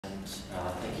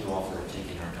all for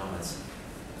taking our comments.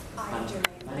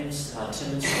 My name is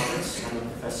Timmons Roberts. I'm a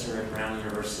professor at Brown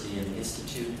University in the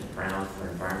Institute at Brown for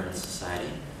Environment and Society.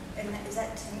 And is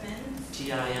that Timmons?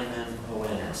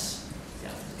 Timmons.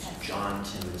 Yeah, it's Okay. John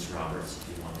Timmons Roberts,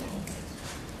 if you want to.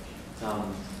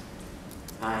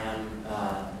 I am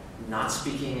not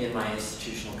speaking in my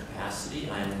institutional capacity.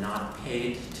 I am not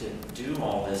paid to do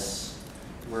all this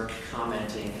work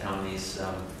commenting on these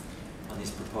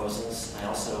proposals. I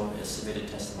also submitted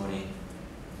testimony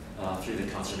through the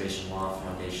Conservation Law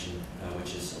Foundation,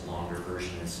 which is a longer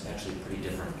version. It's actually pretty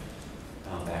different.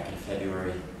 Back in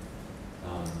February,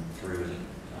 through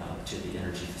to the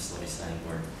Energy Facility Siting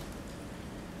Board.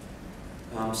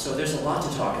 So there's a lot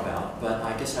to talk about, but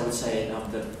I guess I would say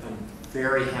that I'm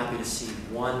very happy to see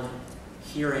one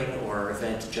hearing or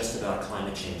event just about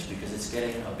climate change, because it's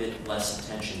getting a bit less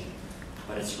attention,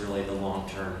 but it's really the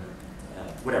long-term,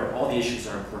 whatever, all the issues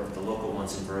are important. The local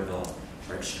ones in Burrillville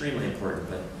are extremely important,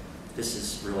 but this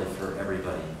is really for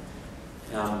everybody.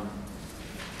 And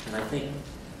I think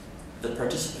the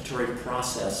participatory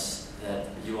process that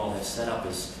you all have set up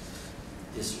is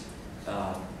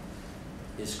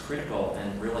critical,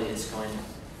 and really it's going to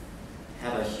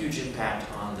have a huge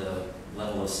impact on the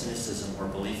level of cynicism or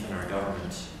belief in our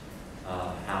government,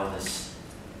 how this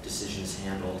decision is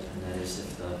handled, and that is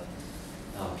if the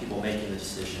people making the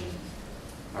decision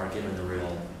are given the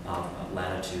real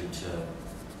latitude to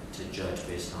judge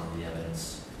based on the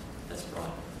evidence that's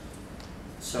brought.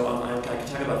 So I can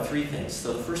talk about three things.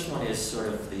 So the first one is sort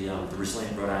of the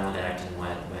Resilient Rhode Island Act and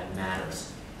why it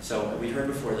matters. So we heard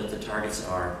before that the targets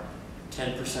are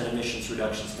 10% emissions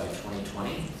reductions by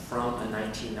 2020 from a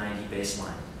 1990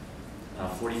 baseline,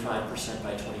 45%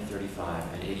 by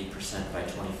 2035, and 80% by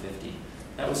 2050.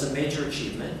 That was a major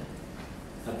achievement,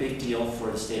 a big deal for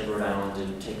the state of Rhode Island to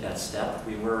take that step.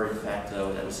 We were, in fact,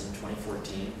 though, that was in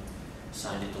 2014,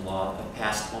 signed into law,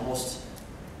 passed almost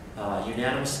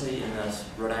unanimously in the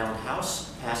Rhode Island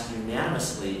House, passed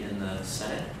unanimously in the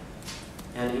Senate,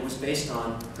 and it was based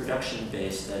on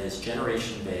production-based, that is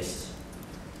generation-based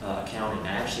accounting.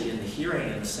 I actually, in the hearing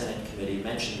in the Senate committee,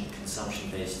 mentioned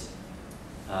consumption-based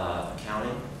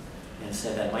accounting and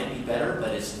said that might be better, but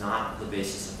it's not the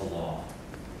basis of the law.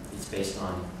 It's based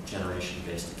on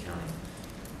generation-based accounting.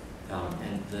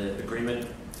 And the agreement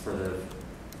for the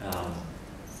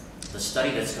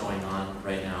study that's going on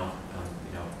right now,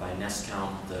 by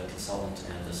NESCOUNT, the consultant,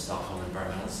 and the Stockholm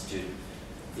Environmental Institute,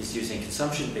 is using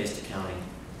consumption-based accounting,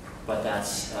 but that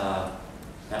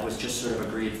was just sort of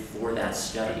agreed for that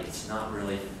study. It's not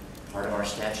really part of our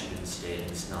statute in the state,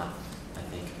 and it's not, I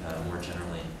think, more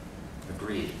generally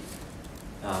agreed.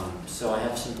 So I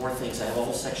have some more things. I have a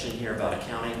whole section here about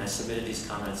accounting. I submitted these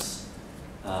comments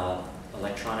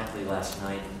electronically last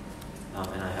night,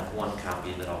 and I have one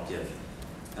copy that I'll give.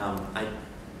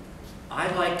 I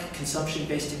like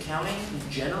consumption-based accounting in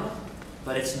general,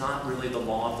 but it's not really the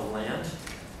law of the land.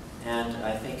 And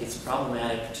I think it's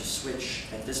problematic to switch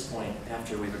at this point,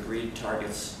 after we've agreed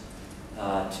targets,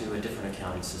 to a different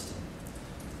accounting system.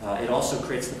 It also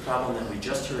creates the problem that we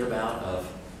just heard about of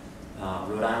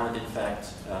Rhode Island, in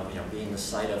fact, being the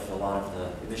site of a lot of the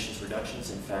emissions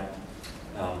reductions. In fact,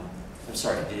 I'm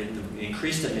sorry, the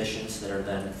increased emissions that are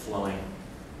then flowing,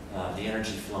 the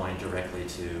energy flowing directly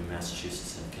to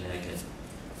Massachusetts and Connecticut.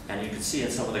 And you can see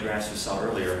in some of the graphs we saw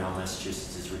earlier how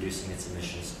Massachusetts is reducing its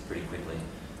emissions pretty quickly.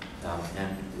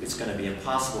 And it's going to be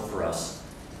impossible for us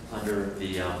under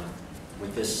the,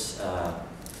 with this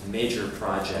major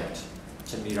project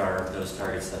to meet those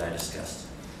targets that I discussed.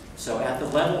 So at the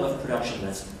level of production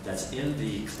that's in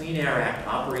the Clean Air Act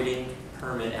operating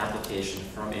permit application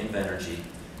from Invenergy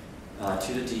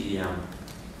to the DEM,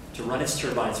 to run its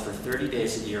turbines for 30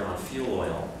 days a year on fuel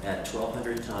oil at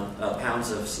 1,200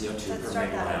 pounds of CO2 per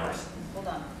megawatt hour. Hold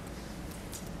on.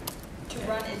 To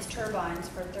run its turbines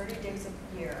for 30 days a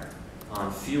year.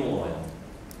 On fuel oil.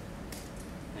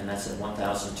 And that's at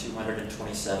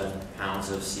 1,227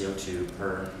 pounds of CO2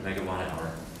 per megawatt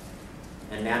hour.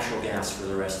 And natural gas for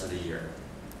the rest of the year,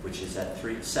 which is at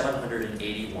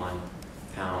 781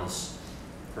 pounds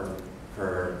per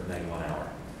megawatt hour.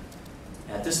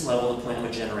 At this level, the plant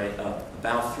would generate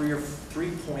about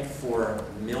 3.4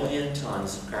 million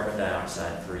tons of carbon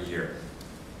dioxide per year.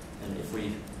 And if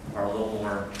we are a little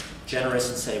more generous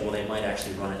and say, well, they might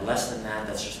actually run it less than that,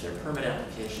 that's just their permit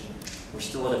application, we're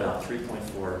still at about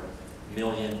 3.4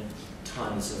 million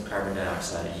tons of carbon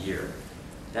dioxide a year.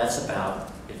 That's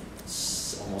about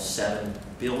almost 7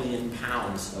 billion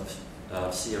pounds of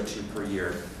CO2 per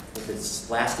year. If it's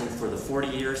lasting for the 40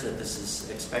 years that this is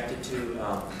expected to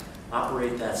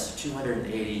operate, that's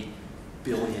 280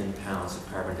 billion pounds of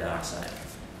carbon dioxide.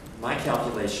 my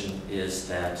calculation is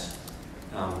that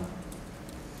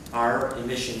our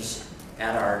emissions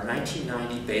at our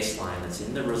 1990 baseline that's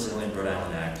in the Resilient Rhode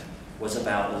Island Act was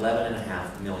about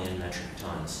 11.5 million metric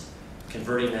tons.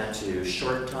 Converting that to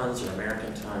short tons or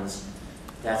American tons,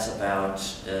 that's about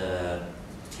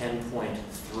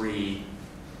 10.3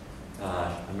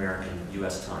 American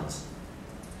US tons.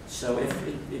 So if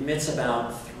it emits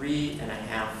about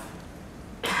 3.5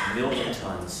 million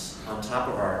tons on top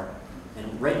of our,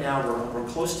 and right now we're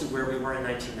close to where we were in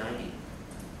 1990.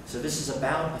 So this is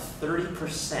about a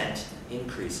 30%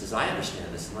 increase, as I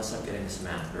understand this, unless I'm getting this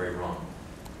math very wrong,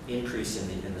 increase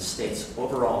in the state's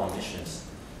overall emissions.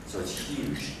 So it's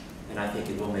huge, and I think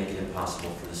it will make it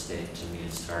impossible for the state to meet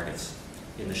its targets.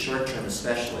 In the short term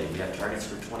especially, we have targets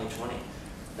for 2020.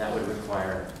 That would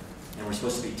require, and we're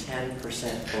supposed to be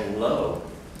 10% below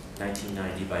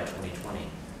 1990 by 2020.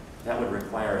 That would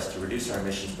require us to reduce our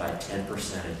emissions by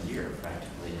 10% a year,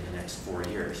 practically, in the next 4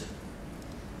 years,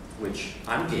 which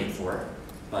I'm game for,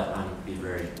 but I'm be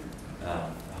very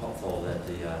hopeful that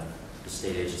the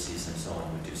state agencies and so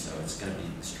on would do so. It's going to be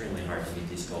extremely hard to meet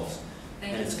these goals,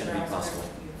 and it's going to be possible.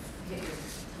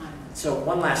 So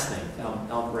one last thing,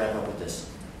 I'll wrap up with this.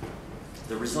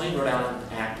 The Resilient Rhode Island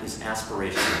Act is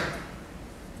aspirational,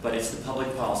 but it's the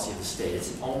public policy of the state. It's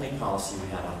the only policy we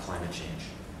have on climate change.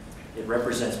 It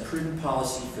represents prudent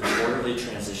policy for the orderly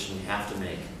transition we have to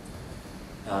make.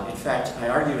 In fact, I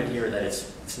argue in here that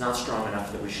it's not strong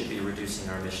enough that we should be reducing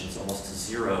our emissions almost to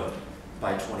zero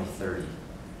by 2030.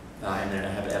 And then I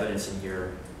have evidence in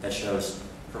here that shows,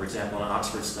 for example, an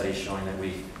Oxford study showing that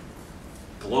we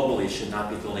globally should not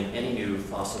be building any new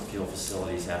fossil fuel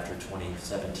facilities after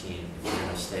 2017 if we're going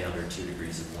to stay under 2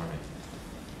 degrees of warming.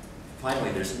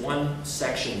 Finally, there's one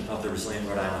section of the Resilient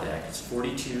Rhode Island Act. It's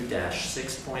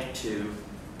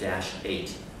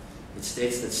 42-6.2-8. It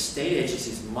states that state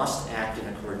agencies must act in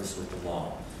accordance with the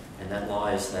law. And that law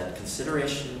is that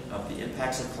consideration of the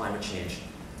impacts of climate change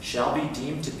shall be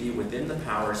deemed to be within the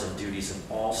powers and duties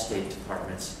of all state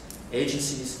departments,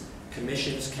 agencies,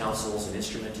 commissions, councils, and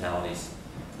instrumentalities,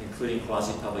 including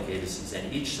quasi-public agencies,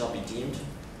 and each shall be deemed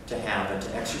to have and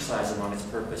to exercise among its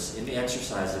purpose, in the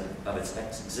exercise of its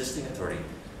existing authority,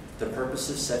 the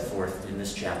purposes set forth in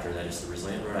this chapter, that is the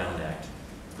Resilient Rhode Island Act,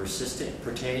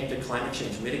 pertaining to climate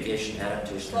change mitigation,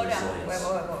 adaptation, and resilience. Wait. I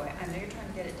know you're trying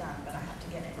to get it done, but I have to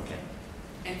get it. Okay.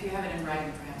 And if you have it in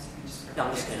writing, perhaps you can just Yeah,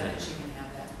 I'm just so gonna. that you can have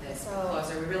that So-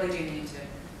 closer. We really do need to.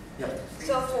 Yep.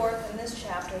 So forth in this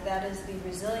chapter, that is the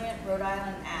Resilient Rhode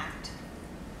Island Act.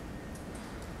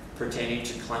 Pertaining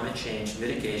to climate change,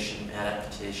 mitigation,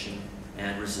 adaptation,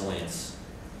 and resilience,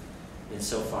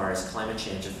 insofar as climate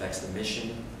change affects the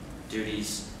mission,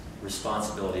 duties,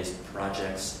 responsibilities,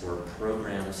 projects, or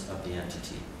programs of the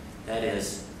entity. That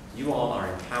is, you all are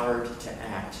empowered to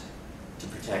act to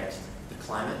protect the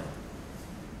climate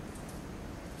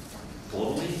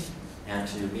globally and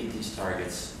to meet these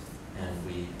targets, and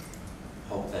we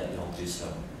hope that you'll do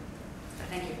so.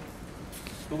 Thank you.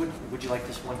 Who would you like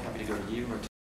this one copy to go to, you or to